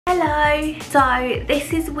Hello. So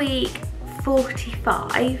this is week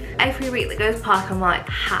 45. Every week that goes past I'm like,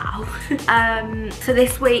 how? So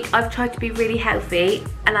this week I've tried to be really healthy,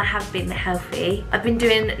 and I have been healthy. I've been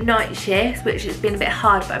doing night shifts, which has been a bit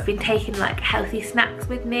hard, but I've been taking like healthy snacks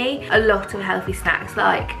with me. A lot of healthy snacks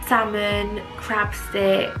like salmon, crab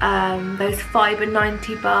stick, those Fibre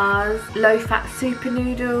 90 bars, low fat super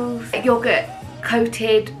noodles, yogurt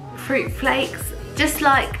coated fruit flakes. Just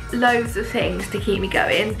like loads of things to keep me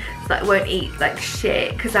going, so that I won't eat like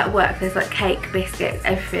shit, because at work there's like cake, biscuits,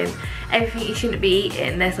 everything you shouldn't be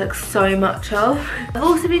eating, there's like so much of. I've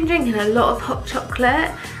also been drinking a lot of hot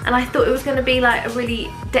chocolate, and I thought it was going to be like a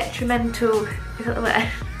really detrimental, is that the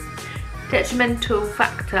word? Detrimental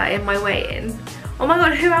factor in my weighing. Oh my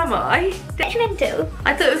god, who am I? Detrimental?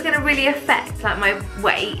 I thought it was going to really affect like my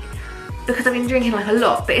weight, because I've been drinking like a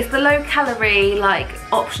lot, but it's the low calorie like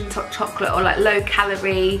options hot chocolate, or like low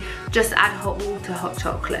calorie just add hot water hot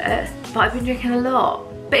chocolate, but I've been drinking a lot.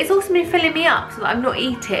 But it's also been filling me up so that I'm not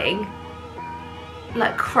eating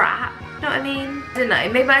like crap, you know what I mean? I don't know,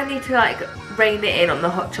 maybe I need to like rein it in on the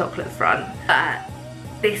hot chocolate front, but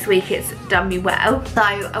this week it's done me well. So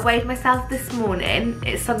I weighed myself this morning,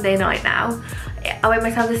 it's Sunday night now, I weighed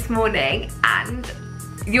myself this morning and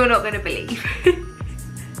you're not going to believe.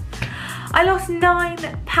 I lost 9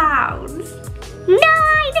 pounds. 9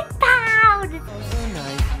 pounds!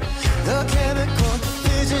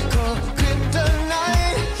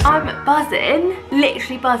 I'm buzzing,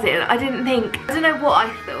 literally buzzing. I don't know what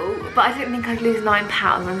I thought, but I didn't think I'd lose 9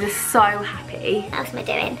 pounds. I'm just so happy. How's am I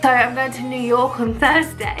doing? So I'm going to New York on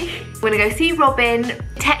Thursday. I'm gonna go see Robin.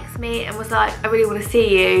 Texted me and was like, I really want to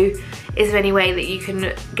see you. Is there any way that you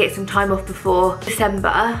can get some time off before December?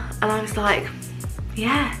 And I was like,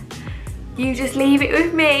 yeah. You just leave it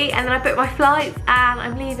with me. And then I booked my flights and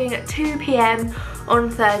I'm leaving at 2 p.m. on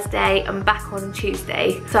Thursday and back on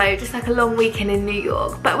Tuesday. So just like a long weekend in New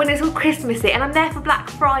York. But when it's all Christmassy, and I'm there for Black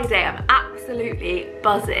Friday, I'm absolutely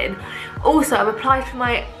buzzing. Also, I've applied for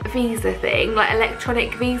my visa thing, like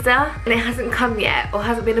electronic visa, and it hasn't come yet or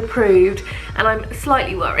hasn't been approved, and I'm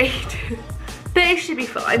slightly worried. But it should be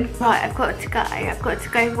fine. Right, I've got to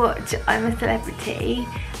go watch I'm a Celebrity.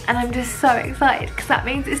 And I'm just so excited because that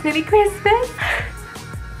means it's nearly Christmas.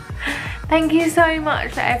 Thank you so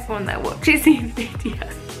much for everyone that watches these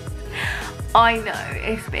videos. I know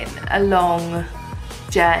it's been a long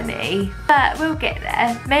journey, but we'll get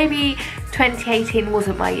there. Maybe 2018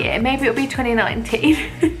 wasn't my year. Maybe it'll be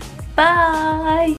 2019. Bye.